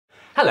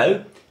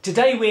Hello,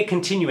 today we're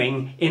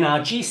continuing in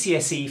our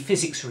GCSE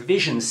physics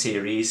revision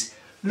series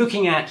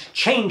looking at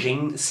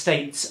changing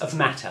states of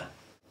matter.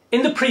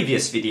 In the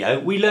previous video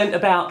we learnt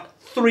about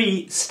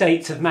three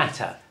states of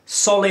matter: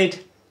 solid,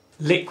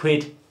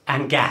 liquid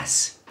and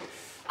gas.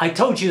 I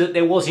told you that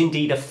there was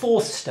indeed a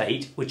fourth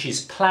state, which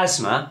is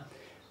plasma,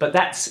 but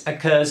that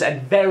occurs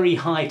at very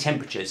high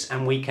temperatures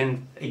and we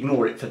can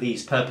ignore it for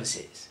these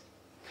purposes.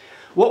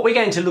 What we're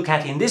going to look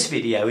at in this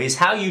video is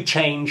how you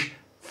change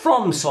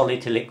from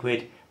solid to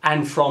liquid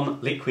and from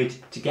liquid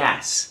to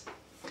gas.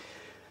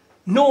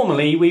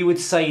 Normally we would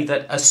say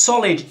that a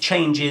solid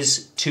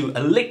changes to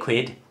a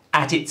liquid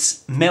at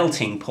its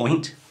melting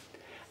point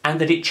and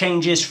that it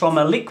changes from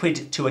a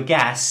liquid to a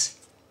gas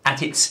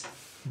at its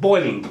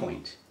boiling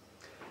point.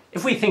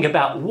 If we think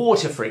about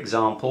water, for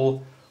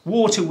example,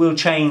 water will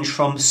change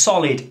from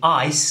solid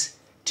ice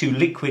to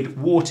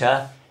liquid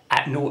water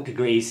at 0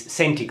 degrees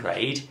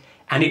centigrade,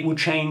 and it will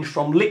change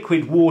from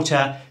liquid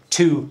water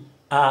to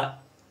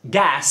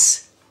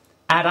gas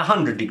at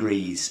 100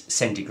 degrees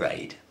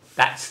centigrade.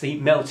 That's the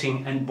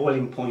melting and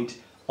boiling point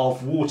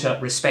of water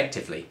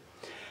respectively.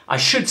 I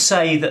should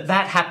say that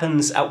that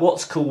happens at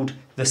what's called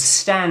the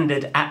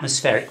standard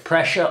atmospheric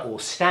pressure or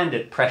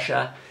standard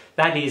pressure.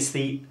 That is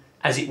the,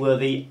 as it were,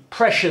 the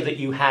pressure that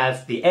you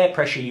have, the air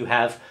pressure you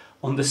have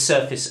on the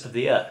surface of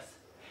the Earth.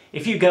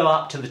 If you go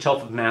up to the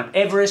top of Mount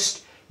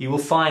Everest, you will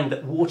find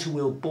that water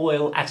will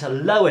boil at a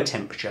lower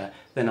temperature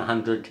than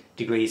 100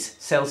 degrees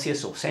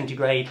Celsius or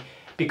centigrade,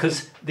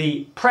 because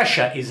the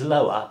pressure is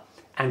lower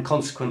and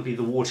consequently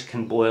the water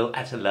can boil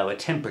at a lower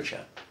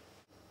temperature.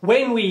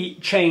 When we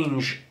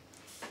change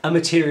a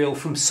material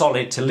from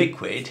solid to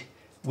liquid,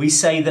 we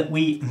say that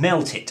we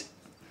melt it.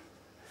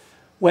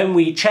 When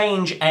we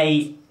change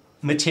a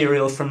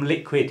material from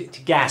liquid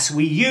to gas,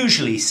 we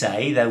usually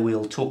say, though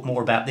we'll talk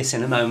more about this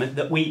in a moment,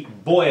 that we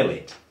boil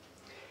it.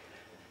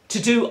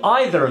 To do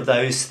either of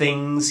those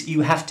things,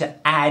 you have to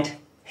add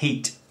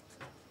heat.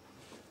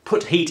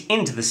 Put heat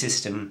into the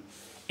system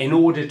in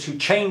order to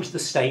change the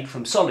state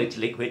from solid to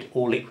liquid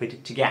or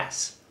liquid to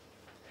gas.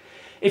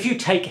 If you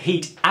take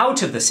heat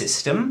out of the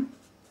system,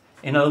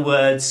 in other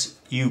words,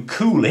 you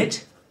cool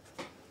it,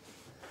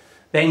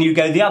 then you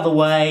go the other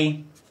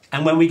way,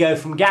 and when we go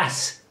from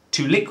gas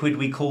to liquid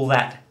we call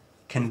that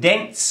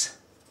condense,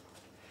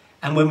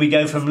 and when we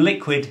go from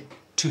liquid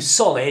to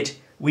solid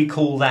we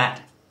call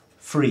that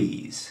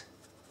freeze.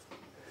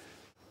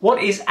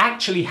 What is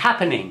actually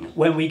happening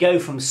when we go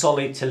from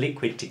solid to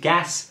liquid to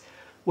gas?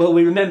 Well,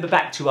 we remember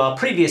back to our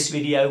previous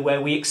video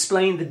where we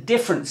explained the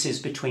differences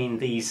between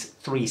these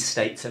three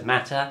states of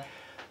matter.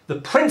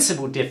 The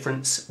principal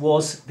difference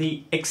was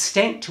the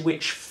extent to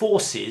which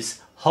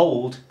forces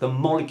hold the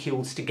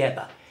molecules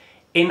together.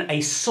 In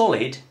a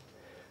solid,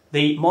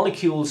 the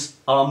molecules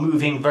are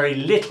moving very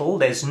little,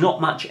 there's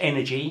not much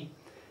energy.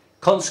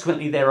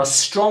 Consequently, there are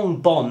strong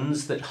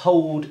bonds that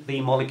hold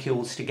the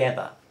molecules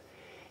together.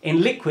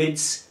 In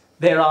liquids,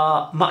 there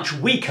are much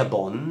weaker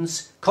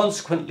bonds.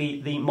 Consequently,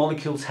 the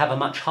molecules have a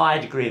much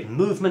higher degree of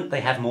movement,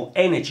 they have more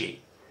energy.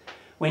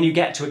 When you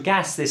get to a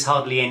gas, there's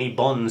hardly any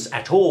bonds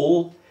at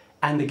all,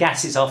 and the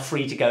gases are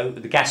free to go,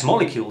 the gas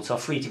molecules are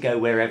free to go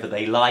wherever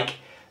they like.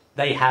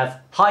 They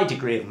have high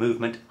degree of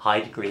movement,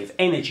 high degree of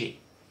energy.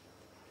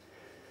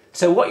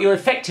 So what you're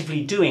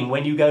effectively doing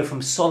when you go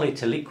from solid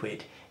to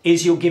liquid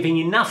is you're giving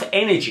enough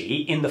energy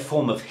in the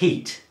form of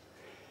heat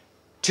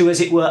to,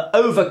 as it were,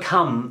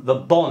 overcome the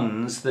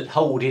bonds that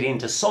hold it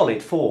into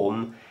solid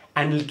form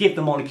and give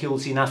the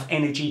molecules enough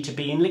energy to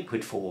be in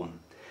liquid form.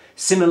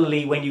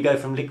 Similarly, when you go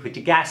from liquid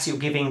to gas, you're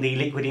giving the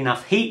liquid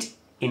enough heat,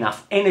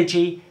 enough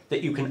energy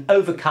that you can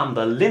overcome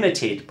the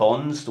limited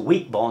bonds, the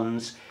weak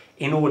bonds,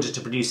 in order to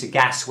produce a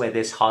gas where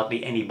there's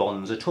hardly any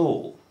bonds at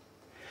all.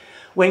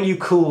 When you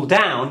cool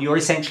down, you're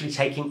essentially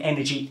taking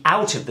energy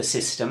out of the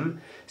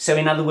system. So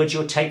in other words,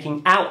 you're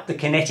taking out the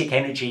kinetic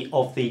energy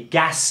of the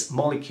gas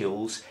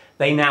molecules.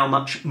 They now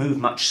move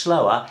much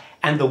slower,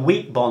 and the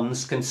weak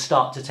bonds can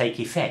start to take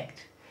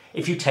effect.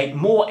 If you take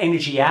more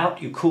energy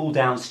out, you cool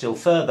down still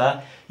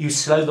further, you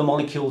slow the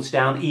molecules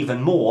down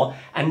even more,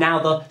 and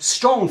now the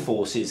strong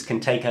forces can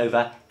take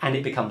over and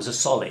it becomes a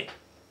solid.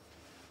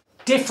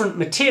 Different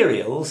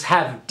materials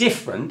have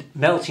different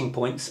melting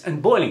points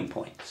and boiling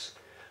points.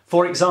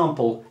 For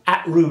example,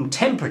 at room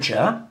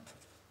temperature,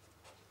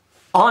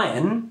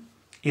 iron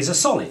is a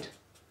solid.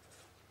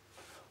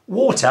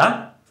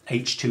 Water,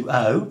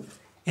 H2O,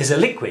 is a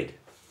liquid,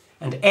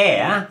 and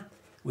air,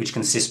 which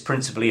consists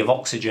principally of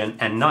oxygen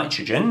and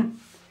nitrogen,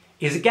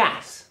 is a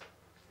gas.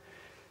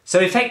 So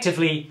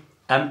effectively,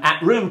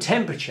 at room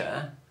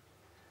temperature,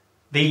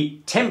 the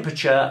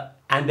temperature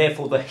and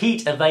therefore the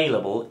heat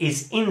available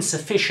is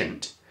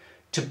insufficient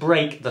to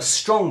break the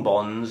strong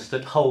bonds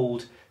that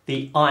hold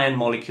the iron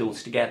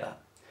molecules together.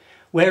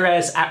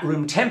 Whereas at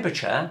room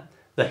temperature,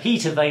 the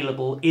heat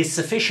available is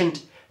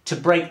sufficient to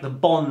break the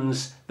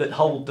bonds that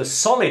hold the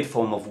solid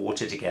form of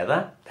water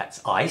together, that's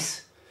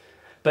ice,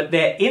 but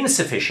they're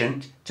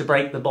insufficient to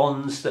break the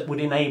bonds that would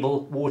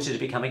enable water to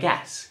become a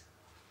gas.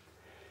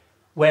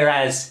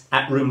 Whereas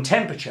at room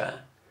temperature,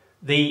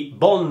 the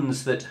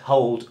bonds that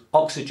hold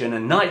oxygen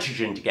and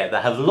nitrogen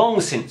together have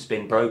long since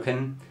been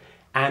broken,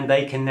 and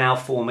they can now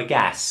form a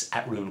gas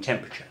at room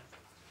temperature.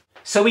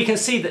 So we can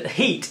see that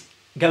heat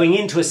going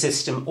into a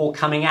system or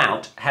coming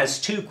out has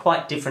two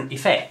quite different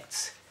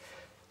effects.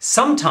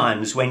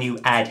 Sometimes when you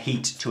add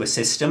heat to a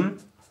system,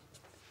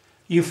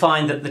 you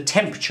find that the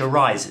temperature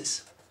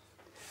rises.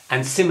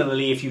 And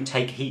similarly, if you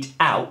take heat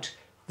out,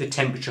 the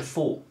temperature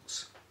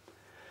falls.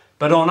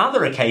 But on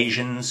other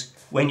occasions,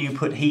 when you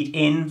put heat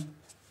in,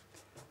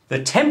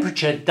 the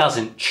temperature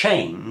doesn't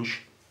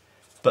change,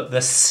 but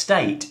the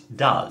state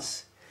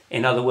does.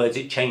 In other words,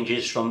 it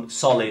changes from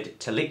solid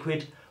to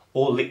liquid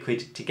or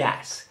liquid to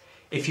gas.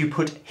 If you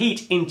put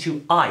heat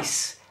into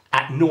ice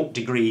at 0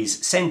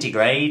 degrees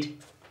centigrade,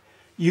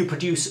 you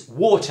produce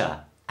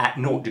water at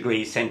 0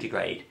 degrees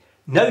centigrade.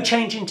 No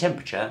change in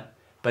temperature,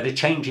 but a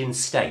change in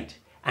state.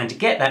 And to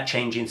get that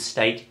change in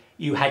state,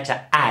 you had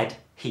to add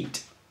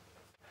heat.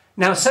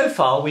 Now, so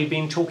far we've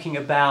been talking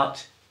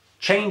about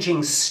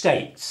changing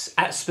states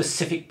at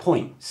specific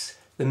points,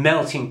 the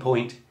melting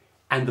point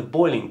and the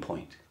boiling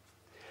point.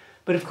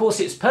 But of course,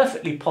 it's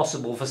perfectly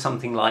possible for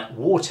something like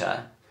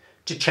water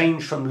to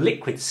change from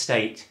liquid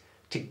state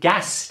to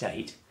gas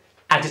state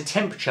at a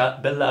temperature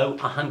below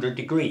 100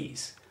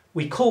 degrees.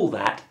 We call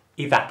that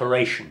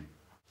evaporation.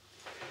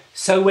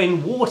 So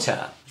when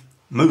water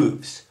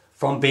moves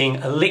from being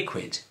a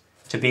liquid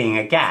to being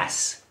a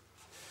gas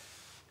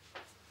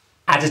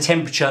at a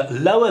temperature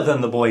lower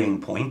than the boiling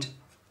point,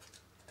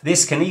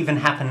 this can even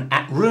happen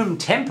at room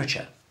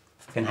temperature.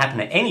 It can happen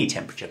at any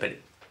temperature, but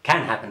it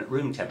can happen at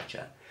room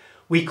temperature.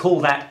 We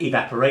call that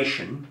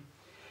evaporation.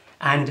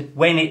 And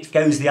when it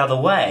goes the other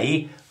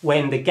way,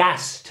 when the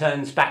gas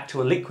turns back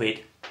to a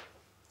liquid,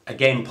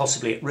 again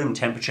possibly at room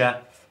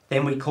temperature,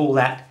 then we call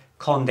that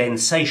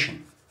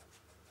condensation.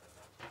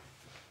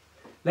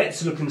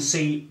 Let's look and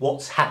see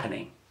what's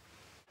happening.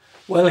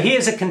 Well,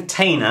 here's a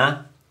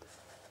container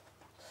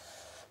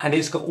and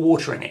it's got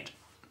water in it.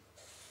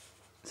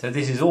 So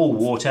this is all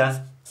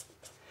water.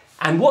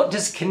 And what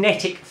does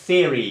kinetic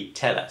theory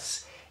tell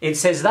us? It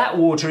says that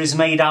water is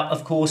made up,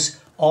 of course,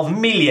 of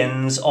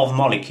millions of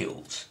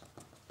molecules.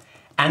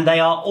 And they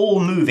are all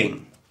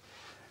moving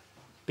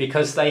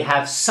because they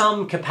have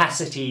some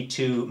capacity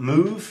to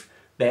move.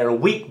 There are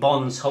weak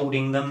bonds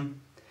holding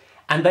them,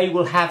 and they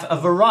will have a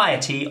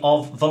variety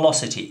of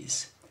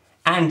velocities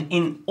and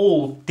in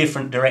all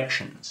different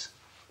directions.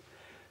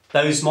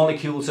 Those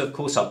molecules, of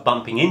course, are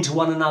bumping into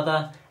one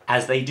another.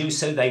 As they do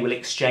so, they will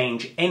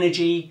exchange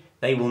energy,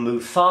 they will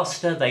move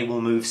faster, they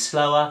will move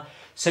slower.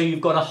 So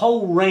you've got a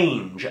whole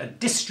range, a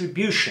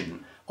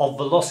distribution of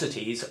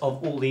velocities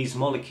of all these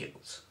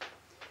molecules.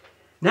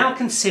 Now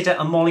consider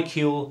a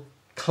molecule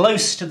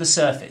close to the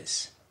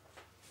surface.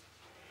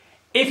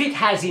 If it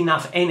has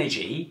enough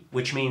energy,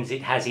 which means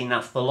it has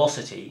enough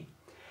velocity,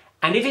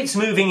 and if it's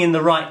moving in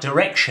the right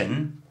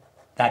direction,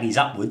 that is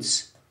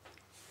upwards,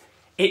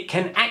 it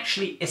can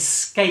actually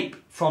escape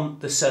from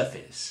the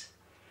surface,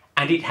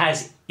 and it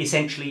has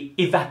essentially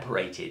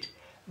evaporated.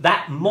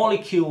 That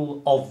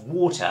molecule of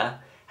water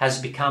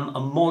has become a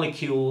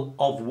molecule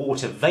of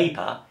water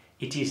vapour.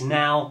 It is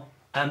now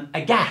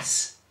a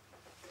gas.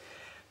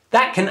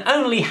 That can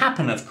only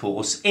happen, of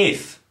course,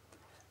 if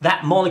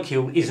that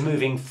molecule is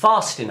moving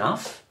fast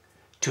enough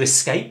to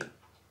escape,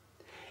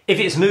 if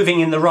it's moving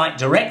in the right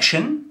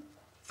direction.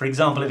 For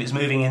example, if it's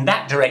moving in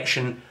that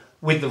direction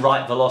with the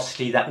right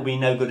velocity, that will be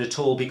no good at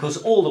all, because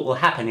all that will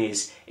happen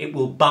is it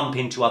will bump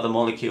into other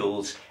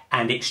molecules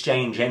and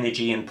exchange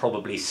energy and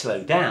probably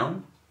slow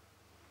down.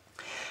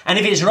 And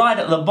if it's right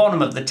at the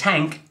bottom of the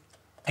tank,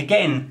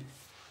 again,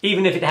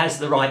 even if it has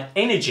the right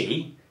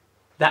energy,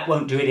 that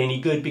won't do it any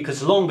good,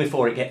 because long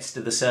before it gets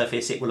to the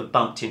surface, it will have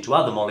bumped into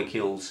other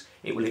molecules,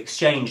 it will have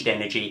exchanged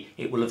energy,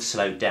 it will have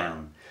slowed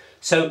down.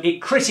 So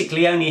it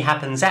critically only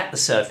happens at the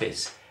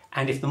surface,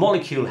 and if the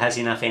molecule has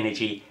enough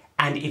energy,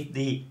 and if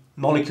the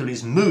molecule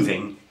is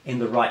moving in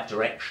the right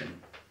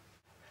direction.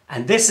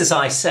 And this, as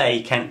I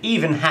say, can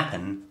even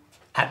happen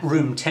at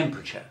room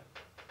temperature.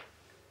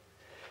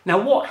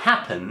 Now, what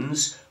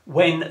happens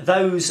when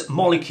those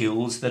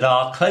molecules that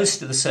are close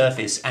to the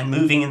surface and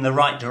moving in the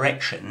right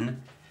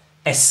direction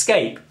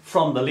escape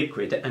from the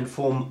liquid and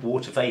form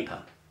water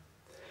vapour?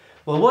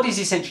 Well, what is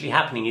essentially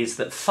happening is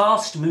that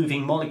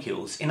fast-moving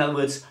molecules, in other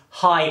words,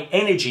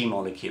 high-energy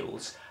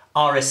molecules,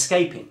 are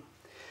escaping.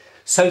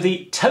 So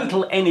the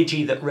total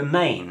energy that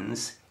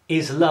remains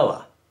is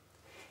lower.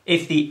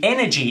 If the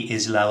energy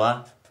is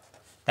lower,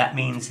 that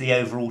means the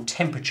overall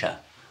temperature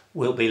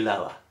will be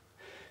lower.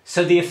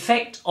 So the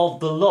effect of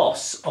the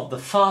loss of the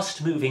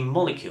fast-moving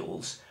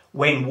molecules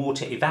when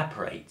water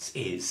evaporates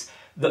is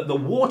that the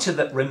water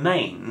that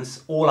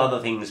remains, all other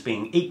things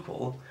being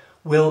equal,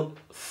 will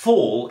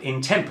fall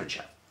in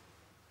temperature.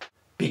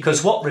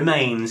 Because what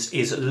remains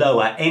is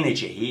lower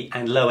energy,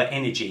 and lower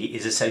energy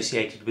is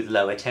associated with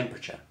lower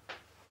temperature.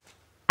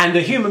 And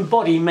the human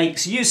body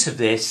makes use of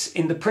this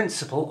in the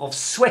principle of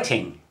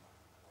sweating.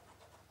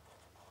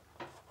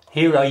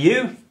 Here are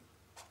you,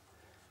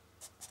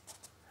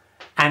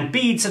 and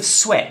beads of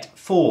sweat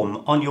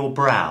form on your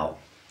brow.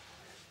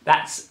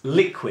 That's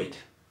liquid.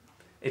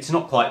 It's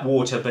not quite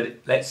water, but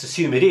let's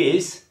assume it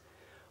is.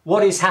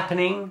 What is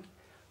happening?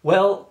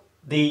 Well,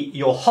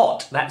 you're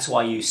hot, that's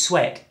why you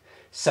sweat.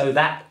 So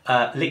that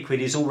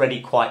liquid is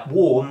already quite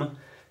warm.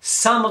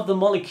 Some of the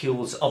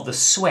molecules of the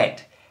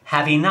sweat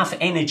have enough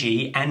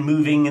energy and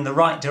moving in the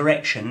right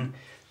direction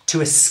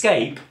to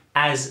escape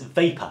as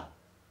vapour.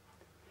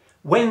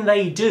 When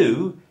they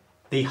do,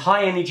 the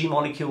high energy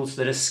molecules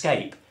that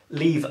escape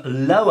leave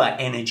lower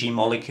energy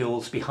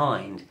molecules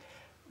behind.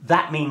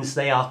 That means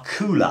they are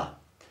cooler.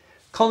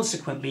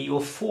 Consequently,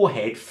 your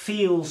forehead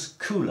feels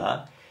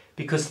cooler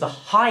because the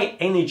high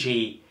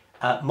energy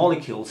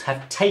molecules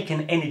have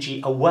taken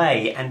energy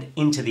away and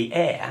into the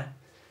air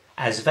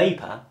as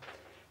vapour,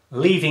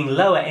 leaving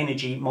lower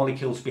energy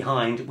molecules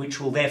behind, which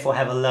will therefore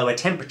have a lower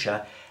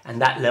temperature,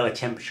 and that lower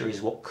temperature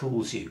is what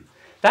cools you.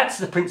 That's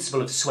the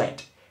principle of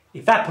sweat.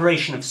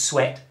 Evaporation of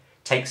sweat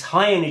takes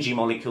high energy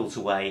molecules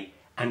away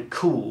and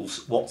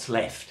cools what's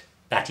left,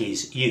 that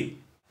is, you.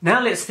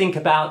 Now let's think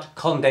about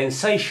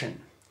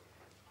condensation.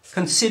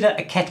 Consider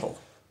a kettle.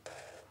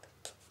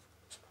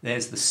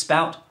 There's the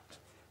spout,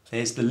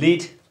 there's the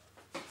lid.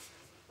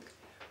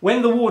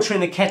 When the water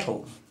in a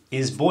kettle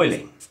is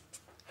boiling,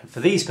 and for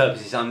these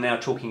purposes I'm now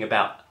talking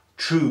about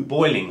true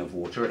boiling of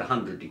water at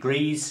 100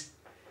 degrees,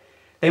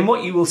 then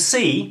what you will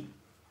see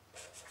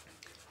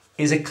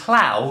is a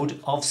cloud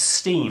of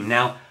steam.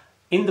 Now,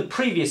 in the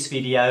previous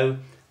video,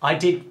 I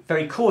did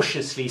very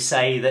cautiously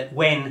say that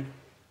when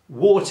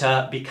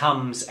water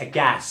becomes a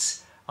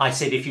gas, I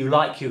said if you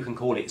like you can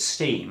call it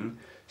steam.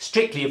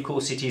 Strictly, of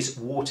course, it is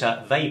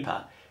water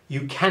vapour.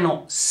 You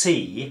cannot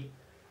see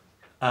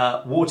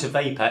water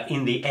vapour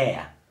in the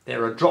air.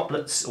 There are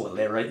droplets, or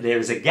there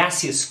is a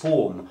gaseous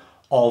form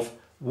of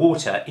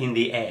water in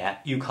the air.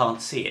 You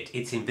can't see it,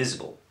 it's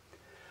invisible.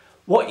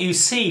 What you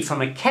see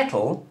from a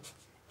kettle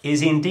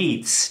is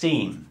indeed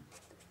steam.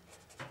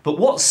 But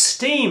what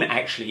steam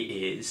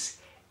actually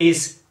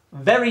is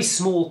very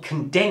small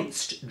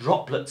condensed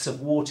droplets of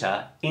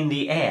water in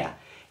the air.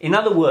 In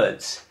other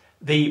words,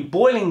 the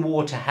boiling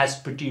water has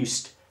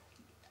produced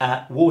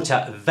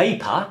water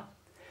vapour,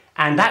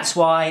 and that's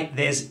why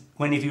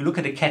if you look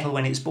at a kettle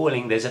when it's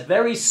boiling, there's a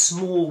very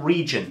small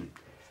region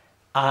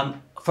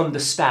from the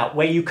spout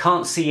where you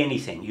can't see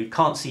anything, you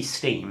can't see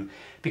steam,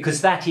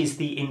 because that is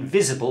the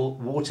invisible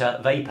water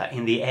vapour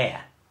in the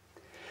air.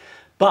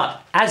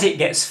 But as it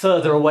gets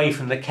further away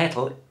from the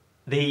kettle,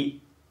 the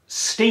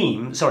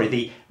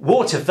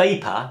water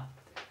vapour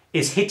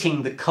is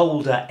hitting the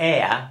colder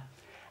air,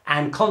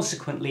 and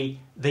consequently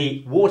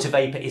the water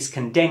vapour is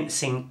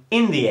condensing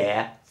in the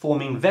air,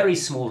 forming very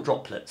small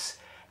droplets.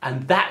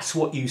 And that's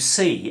what you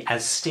see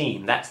as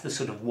steam. That's the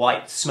sort of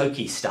white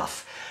smoky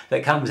stuff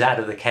that comes out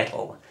of the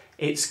kettle.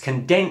 It's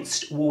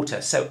condensed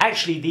water. So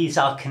actually these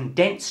are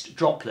condensed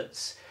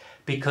droplets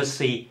because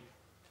the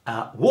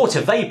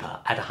water vapour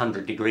at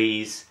 100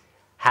 degrees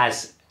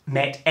has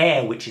met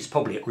air, which is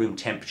probably at room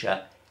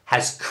temperature,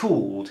 has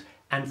cooled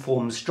and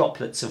forms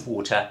droplets of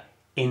water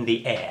in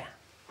the air.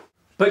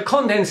 But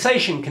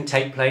condensation can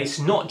take place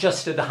not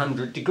just at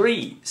 100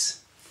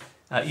 degrees.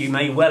 You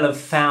may well have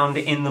found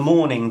in the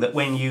morning that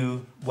when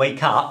you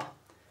wake up,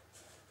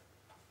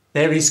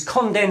 there is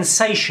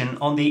condensation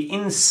on the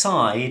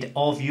inside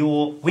of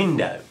your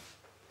window.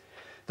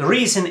 The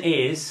reason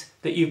is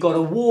that you've got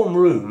a warm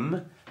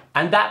room,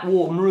 and that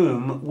warm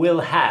room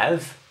will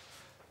have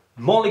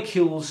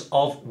molecules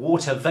of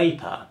water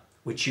vapour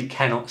which you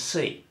cannot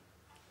see.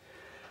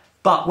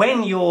 But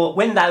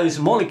when those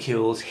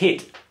molecules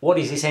hit what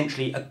is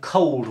essentially a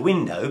cold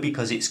window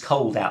because it's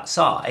cold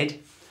outside,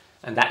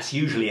 and that's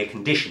usually a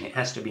condition, it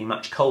has to be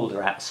much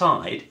colder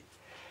outside,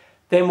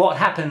 then what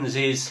happens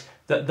is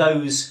that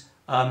those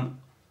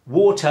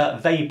water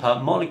vapour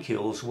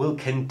molecules will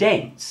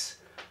condense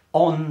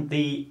on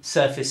the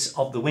surface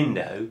of the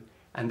window,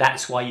 and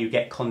that's why you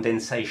get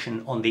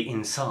condensation on the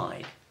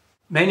inside.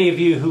 Many of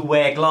you who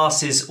wear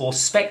glasses or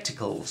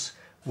spectacles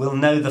will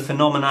know the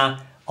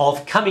phenomena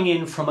of coming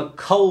in from a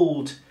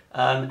cold,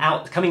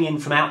 coming in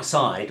from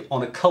outside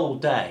on a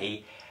cold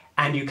day,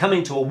 and you come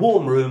into a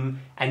warm room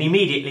and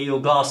immediately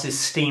your glasses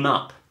steam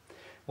up.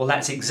 Well,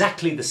 that's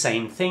exactly the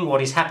same thing.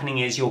 What is happening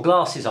is your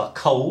glasses are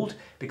cold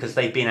because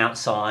they've been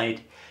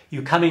outside.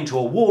 You come into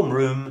a warm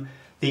room,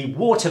 the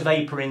water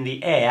vapour in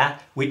the air,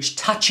 which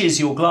touches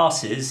your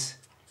glasses,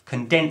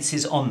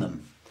 condenses on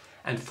them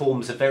and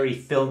forms a very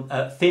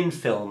thin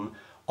film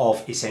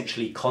of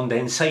essentially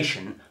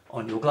condensation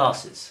on your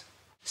glasses.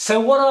 So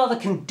what are the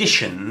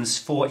conditions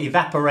for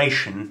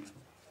evaporation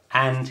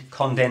and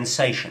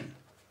condensation?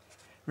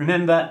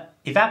 Remember,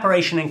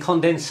 evaporation and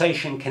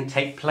condensation can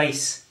take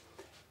place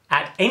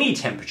at any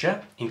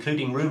temperature,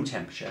 including room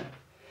temperature,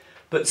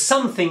 but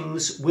some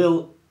things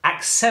will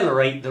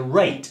accelerate the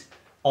rate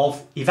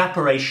of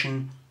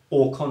evaporation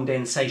or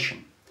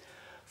condensation.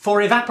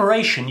 For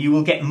evaporation, you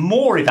will get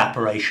more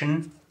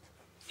evaporation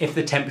if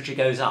the temperature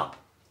goes up.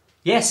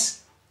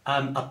 Yes,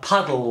 a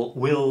puddle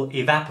will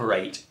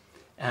evaporate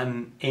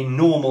on a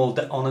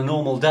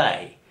normal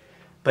day,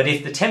 but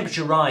if the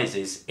temperature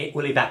rises, it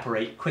will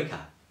evaporate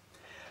quicker.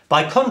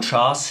 By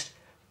contrast,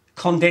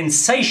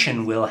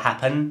 Condensation will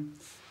happen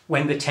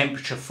when the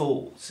temperature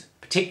falls,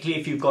 particularly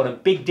if you've got a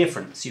big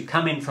difference. You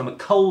come in from a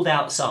cold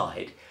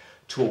outside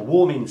to a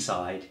warm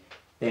inside,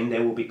 then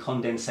there will be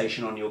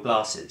condensation on your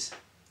glasses.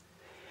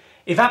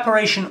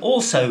 Evaporation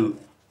also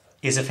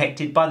is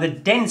affected by the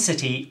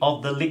density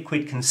of the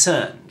liquid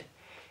concerned.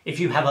 If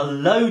you have a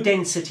low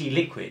density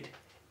liquid,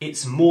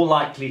 it's more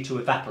likely to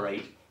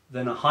evaporate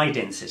than a high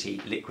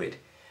density liquid.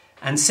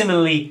 And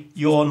similarly,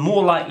 you're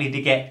more likely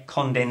to get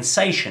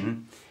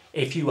condensation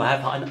if you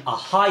have a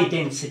high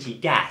density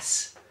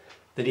gas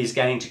that is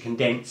going to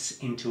condense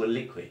into a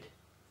liquid.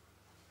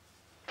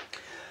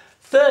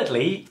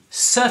 Thirdly,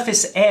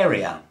 surface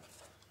area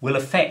will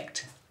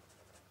affect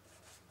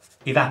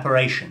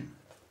evaporation.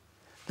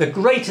 The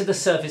greater the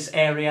surface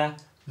area,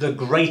 the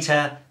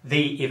greater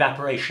the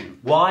evaporation.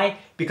 Why?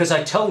 Because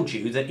I told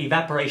you that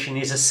evaporation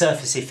is a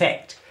surface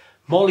effect.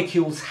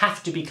 Molecules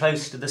have to be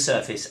close to the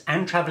surface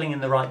and travelling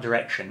in the right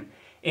direction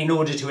in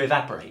order to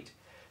evaporate.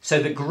 So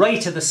the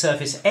greater the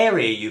surface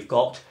area you've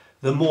got,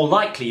 the more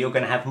likely you're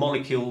going to have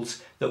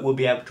molecules that will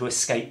be able to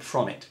escape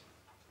from it.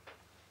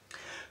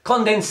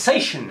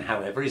 Condensation,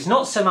 however, is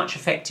not so much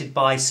affected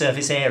by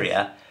surface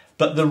area,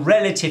 but the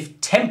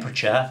relative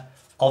temperature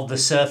of the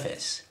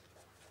surface.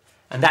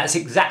 And that's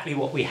exactly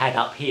what we had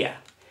up here.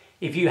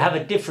 If you have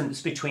a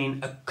difference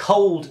between a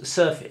cold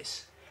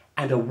surface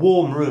and a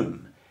warm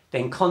room,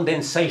 then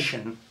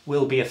condensation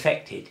will be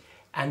affected.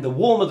 And the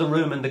warmer the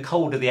room and the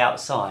colder the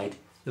outside,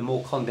 the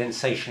more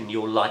condensation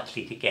you're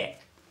likely to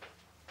get.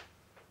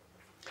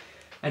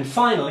 And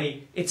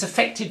finally, it's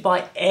affected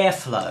by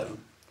airflow.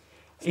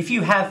 If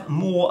you have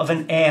more of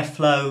an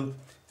airflow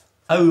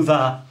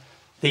over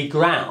the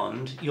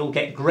ground, you'll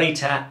get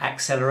greater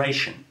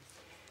acceleration.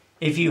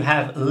 If you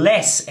have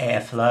less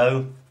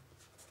airflow,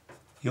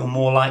 you're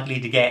more likely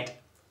to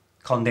get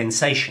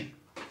condensation.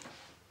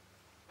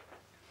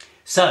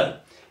 So,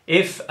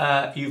 if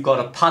you've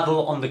got a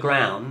puddle on the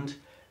ground,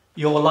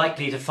 you're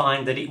likely to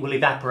find that it will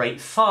evaporate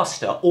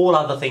faster, all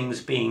other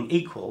things being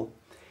equal,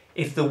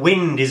 if the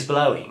wind is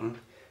blowing,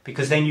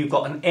 because then you've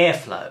got an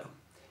airflow.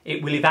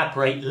 It will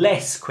evaporate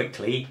less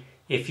quickly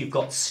if you've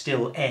got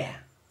still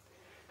air.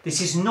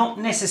 This is not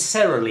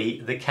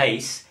necessarily the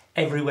case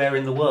everywhere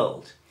in the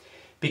world,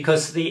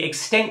 because the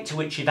extent to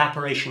which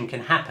evaporation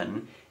can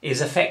happen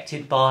is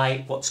affected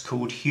by what's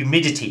called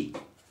humidity.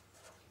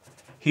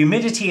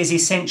 Humidity is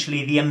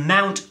essentially the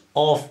amount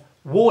of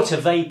water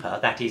vapour,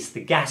 that is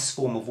the gas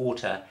form of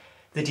water,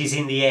 that is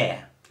in the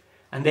air.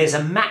 And there's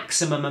a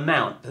maximum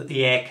amount that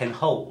the air can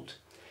hold.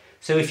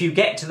 So if you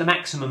get to the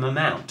maximum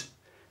amount,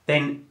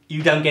 then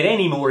you don't get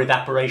any more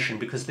evaporation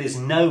because there's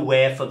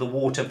nowhere for the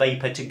water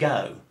vapour to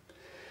go.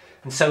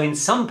 And so in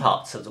some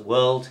parts of the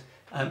world,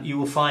 you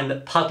will find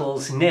that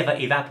puddles never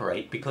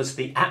evaporate because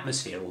the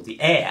atmosphere or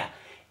the air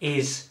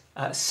is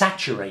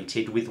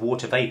saturated with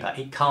water vapour.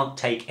 It can't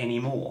take any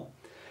more.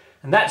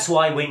 And that's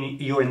why when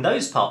you're in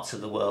those parts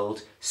of the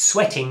world,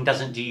 sweating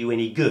doesn't do you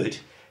any good,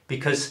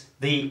 because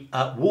the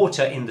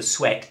water in the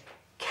sweat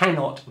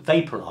cannot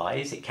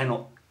vaporise, it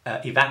cannot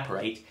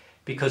evaporate,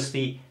 because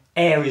the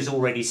air is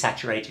already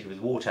saturated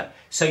with water.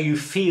 So you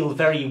feel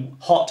very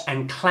hot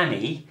and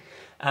clammy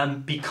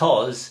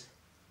because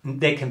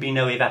there can be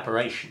no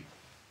evaporation.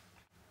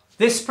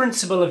 This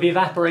principle of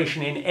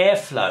evaporation in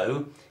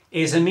airflow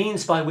is a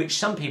means by which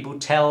some people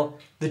tell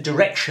the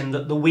direction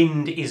that the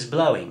wind is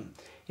blowing.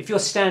 If you're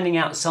standing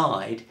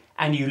outside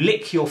and you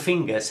lick your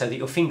finger so that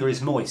your finger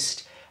is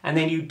moist, and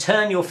then you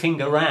turn your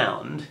finger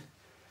round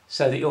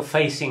so that you're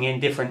facing in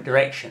different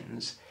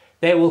directions,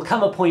 there will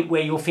come a point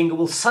where your finger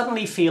will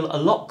suddenly feel a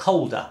lot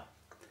colder.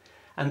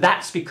 And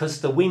that's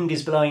because the wind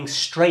is blowing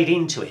straight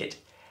into it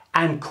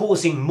and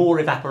causing more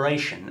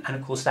evaporation. And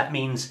of course that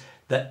means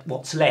that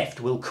what's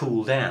left will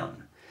cool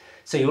down.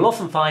 So you'll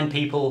often find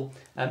people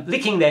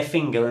licking their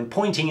finger and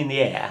pointing in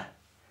the air,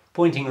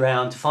 pointing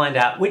around to find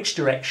out which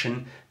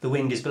direction the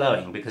wind is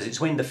blowing, because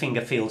it's when the finger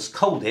feels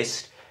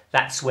coldest,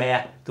 that's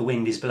where the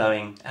wind is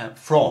blowing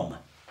from.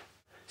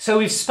 So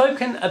we've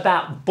spoken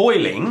about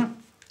boiling,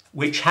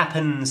 which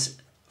happens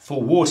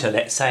for water,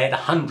 let's say at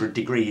 100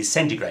 degrees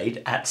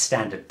centigrade at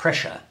standard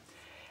pressure,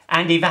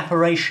 and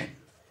evaporation,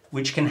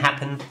 which can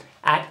happen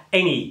at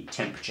any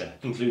temperature,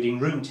 including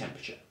room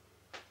temperature.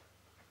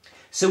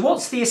 So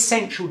what's the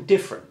essential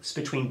difference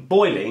between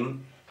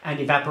boiling and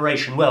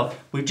evaporation? Well,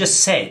 we've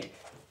just said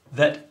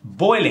that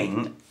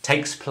boiling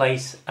takes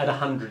place at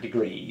 100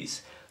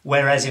 degrees,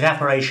 whereas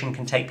evaporation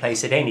can take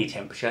place at any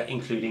temperature,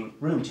 including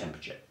room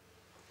temperature.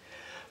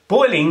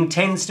 Boiling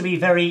tends to be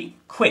very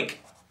quick,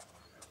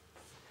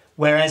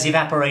 whereas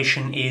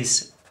evaporation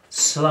is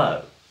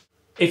slow.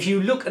 If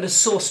you look at a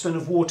saucepan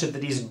of water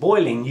that is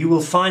boiling, you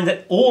will find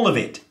that all of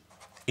it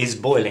is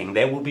boiling.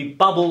 There will be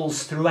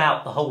bubbles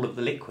throughout the whole of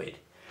the liquid.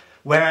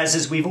 Whereas,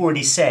 as we've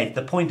already said,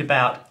 the point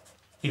about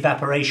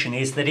evaporation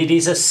is that it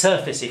is a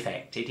surface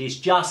effect. It is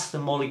just the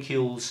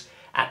molecules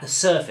at the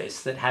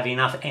surface that have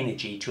enough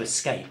energy to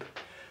escape.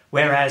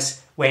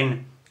 Whereas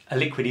when a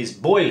liquid is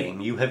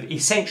boiling, you have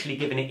essentially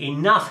given it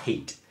enough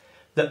heat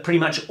that pretty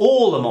much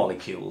all the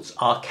molecules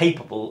are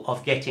capable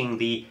of getting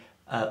the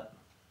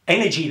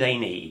energy they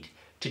need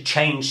to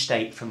change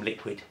state from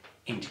liquid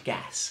into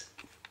gas.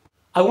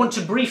 I want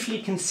to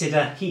briefly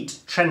consider heat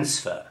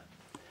transfer.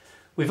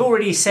 We've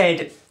already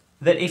said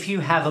that if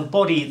you have a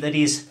body that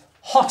is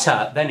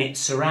hotter than its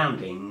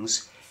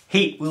surroundings,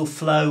 heat will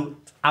flow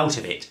out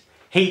of it.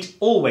 Heat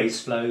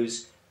always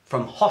flows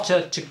from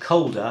hotter to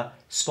colder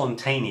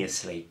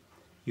spontaneously.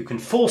 You can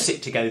force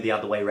it to go the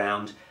other way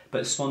round,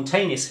 but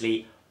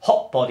spontaneously,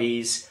 hot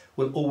bodies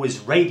will always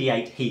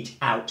radiate heat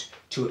out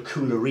to a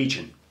cooler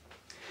region.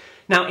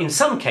 Now, in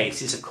some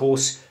cases, of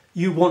course,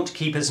 you want to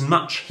keep as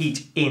much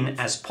heat in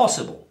as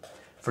possible.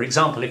 For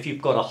example, if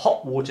you've got a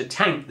hot water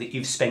tank that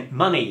you've spent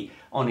money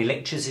on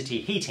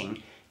electricity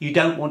heating, you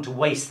don't want to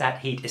waste that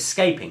heat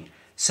escaping.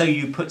 So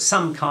you put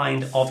some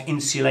kind of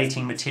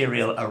insulating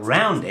material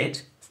around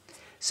it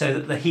so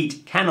that the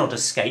heat cannot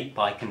escape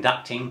by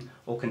conducting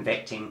or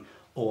convecting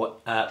or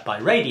by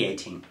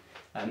radiating.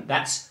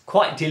 That's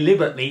quite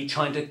deliberately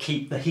trying to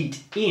keep the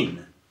heat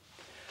in.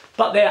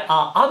 But there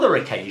are other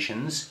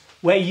occasions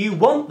where you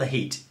want the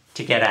heat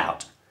to get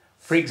out.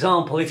 For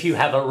example, if you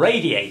have a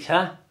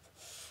radiator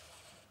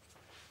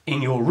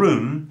in your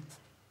room,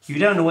 you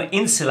don't want to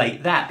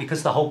insulate that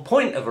because the whole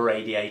point of a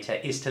radiator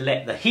is to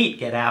let the heat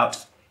get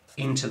out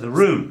into the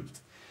room.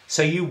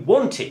 So you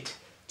want it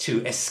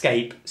to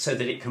escape so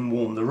that it can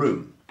warm the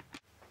room.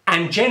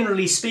 And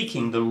generally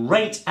speaking, the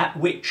rate at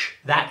which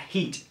that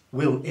heat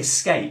will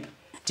escape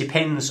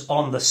depends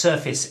on the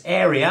surface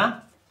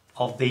area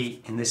of the,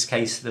 in this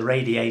case, the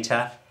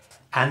radiator,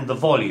 and the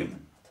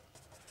volume.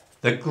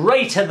 The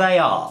greater they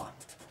are,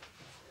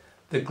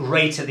 the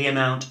greater the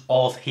amount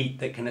of heat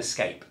that can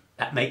escape.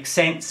 That makes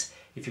sense.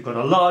 If you've got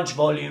a large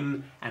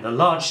volume and a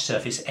large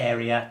surface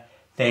area,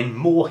 then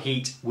more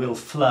heat will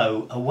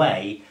flow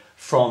away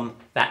from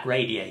that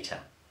radiator.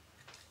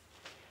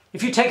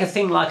 If you take a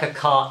thing like a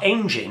car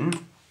engine,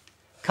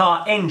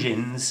 car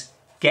engines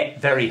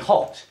get very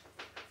hot.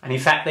 And in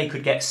fact, they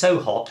could get so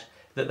hot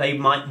that they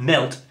might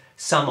melt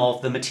some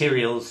of the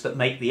materials that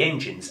make the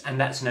engines, and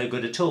that's no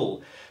good at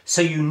all.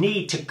 So you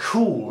need to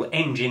cool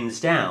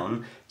engines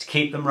down to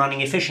keep them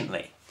running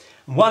efficiently.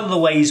 One of the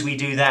ways we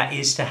do that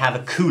is to have a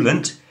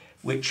coolant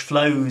which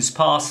flows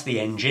past the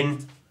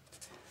engine,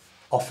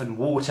 often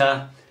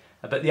water,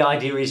 but the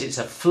idea is it's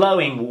a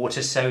flowing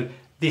water, so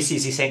this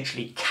is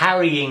essentially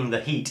carrying the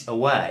heat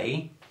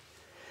away.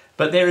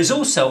 But there is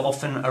also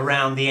often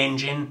around the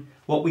engine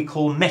what we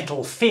call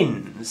metal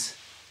fins,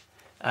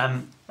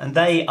 and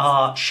they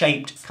are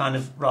shaped kind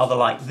of rather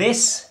like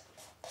this.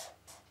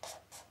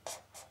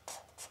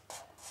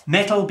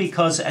 Metal,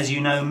 because as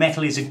you know,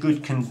 metal is a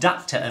good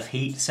conductor of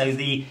heat, so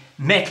the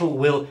metal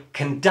will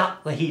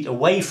conduct the heat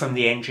away from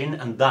the engine,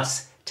 and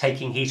thus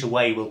taking heat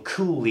away will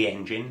cool the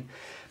engine.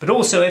 But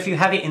also, if you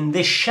have it in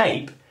this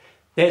shape,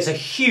 there's a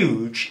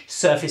huge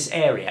surface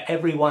area.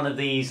 Every one of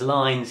these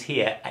lines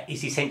here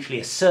is essentially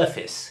a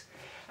surface,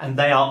 and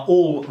they are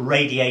all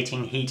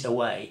radiating heat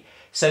away.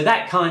 So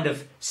that kind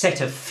of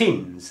set of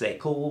fins, they're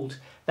called,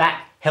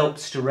 that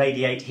helps to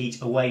radiate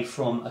heat away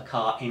from a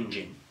car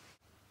engine.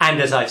 And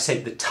as I've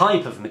said, the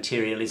type of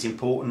material is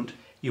important.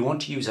 You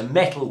want to use a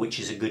metal which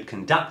is a good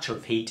conductor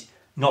of heat,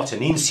 not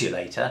an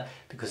insulator,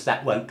 because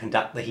that won't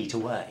conduct the heat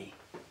away.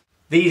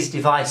 These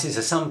devices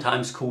are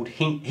sometimes called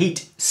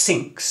heat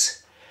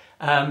sinks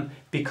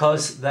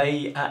because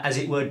they, as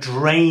it were,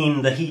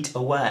 drain the heat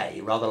away,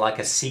 rather like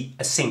a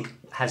sink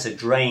has a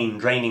drain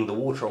draining the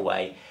water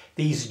away.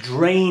 These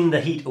drain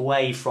the heat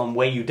away from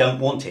where you don't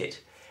want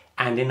it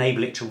and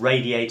enable it to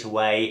radiate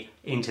away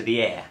into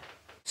the air.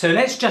 So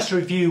let's just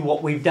review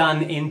what we've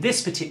done in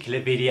this particular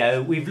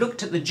video. We've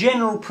looked at the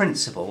general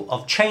principle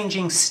of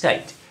changing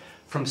state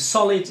from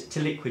solid to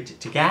liquid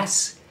to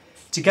gas.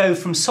 To go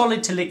from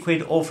solid to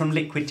liquid or from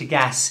liquid to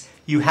gas,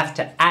 you have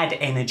to add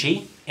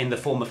energy in the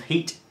form of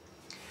heat.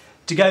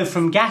 To go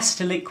from gas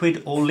to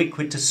liquid or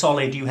liquid to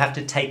solid, you have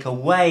to take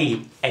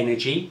away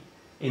energy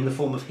in the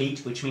form of heat,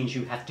 which means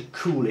you have to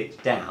cool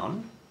it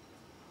down.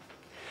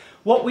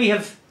 What we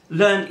have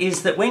learned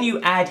is that when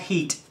you add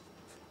heat,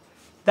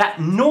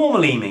 that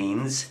normally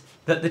means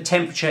that the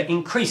temperature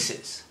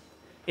increases.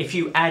 If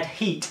you add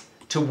heat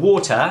to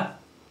water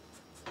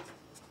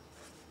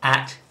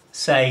at,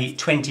 say,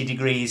 20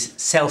 degrees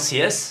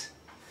Celsius,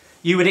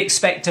 you would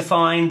expect to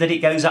find that it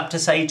goes up to,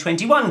 say,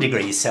 21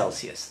 degrees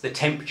Celsius. The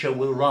temperature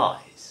will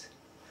rise.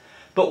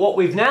 But what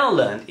we've now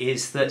learned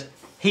is that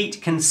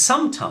heat can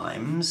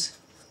sometimes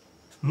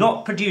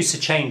not produce a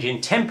change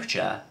in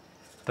temperature,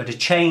 but a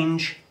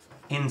change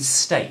in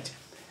state.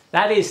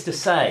 That is to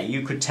say,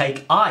 you could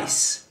take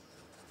ice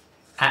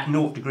at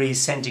 0 degrees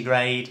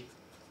centigrade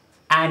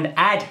and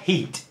add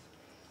heat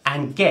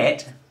and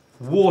get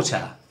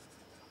water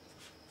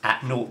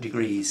at 0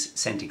 degrees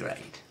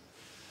centigrade.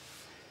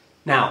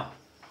 Now,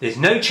 there's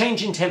no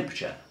change in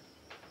temperature,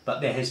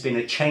 but there has been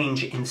a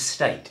change in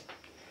state.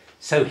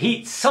 So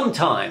heat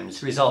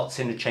sometimes results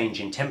in a change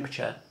in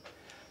temperature,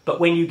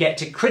 but when you get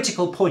to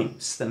critical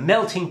points, the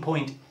melting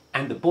point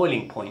and the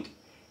boiling point,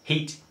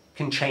 heat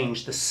can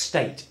change the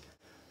state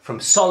from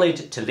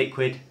solid to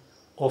liquid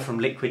or from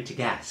liquid to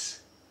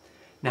gas.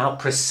 Now,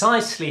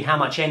 precisely how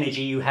much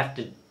energy you have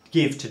to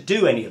give to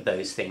do any of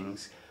those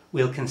things,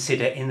 we'll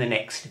consider in the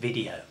next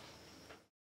video.